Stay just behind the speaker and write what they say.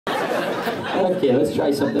Okay, let's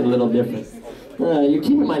try something a little different. You're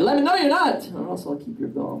keeping my lemon. No, you're not. Or else I'll keep your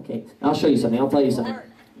ball. Okay, I'll show you something. I'll tell you something.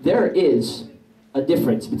 There is a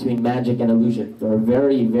difference between magic and illusion. There are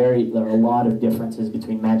a lot of differences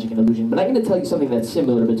between magic and illusion. But I'm going to tell you something that's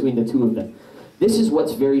similar between the two of them. This is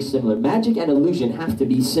what's very similar. Magic and illusion have to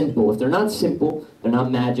be simple. If they're not simple, they're not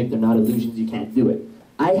magic, they're not illusions, you can't do it.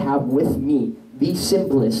 I have with me the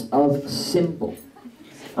simplest of simple.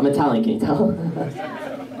 I'm Italian, can you tell?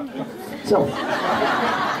 So,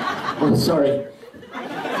 oh, sorry.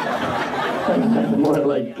 More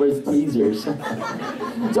like, where's tweezers?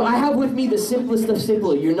 So I have with me the simplest of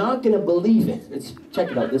simple. You're not going to believe it. Check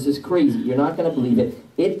it out. This is crazy. You're not going to believe it.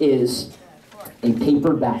 It is a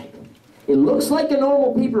paper bag. It looks like a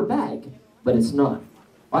normal paper bag, but it's not.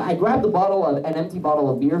 I grabbed an empty bottle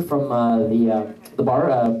of beer from the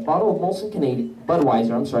bar, bottle of Molson Canadian, bottle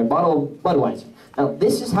of Budweiser. Now,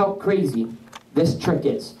 this is how crazy this trick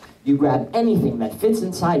is. You grab anything that fits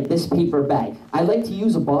inside this paper bag. I like to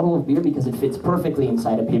use a bottle of beer because it fits perfectly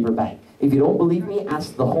inside a paper bag. If you don't believe me,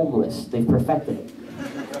 ask the homeless. They've perfected it.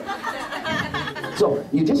 So,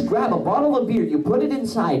 you just grab a bottle of beer, you put it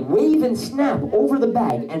inside, wave and snap over the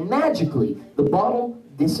bag, and magically, the bottle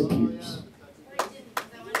disappears.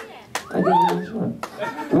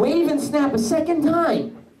 Wave and snap a second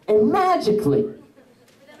time, and magically,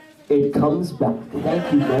 it comes back.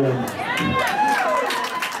 Thank you very much.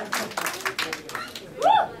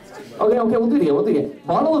 Okay, we'll do it again.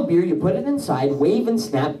 Bottle of beer, you put it inside, wave and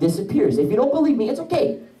snap, disappears. If you don't believe me, it's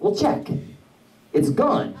okay. We'll check. It's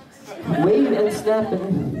gone. Wave and snap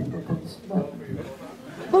and...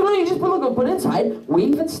 No, you just put it inside,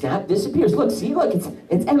 wave and snap, disappears. Look, see, look, it's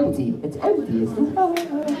empty. It's empty.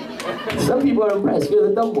 Some people are impressed. You're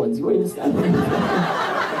the dumb ones. You wave and snap.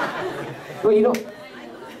 Well, you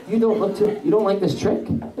don't like this trick?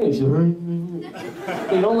 You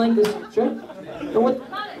don't like this trick? You know what?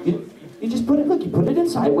 You just put it, look, you put it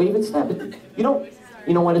inside, wave and snap. You know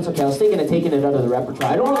what, it's okay. I was thinking of taking it out of the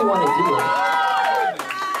repertoire. I don't really want to do it.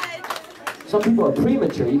 Some people are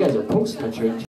premature. You guys are post-mature.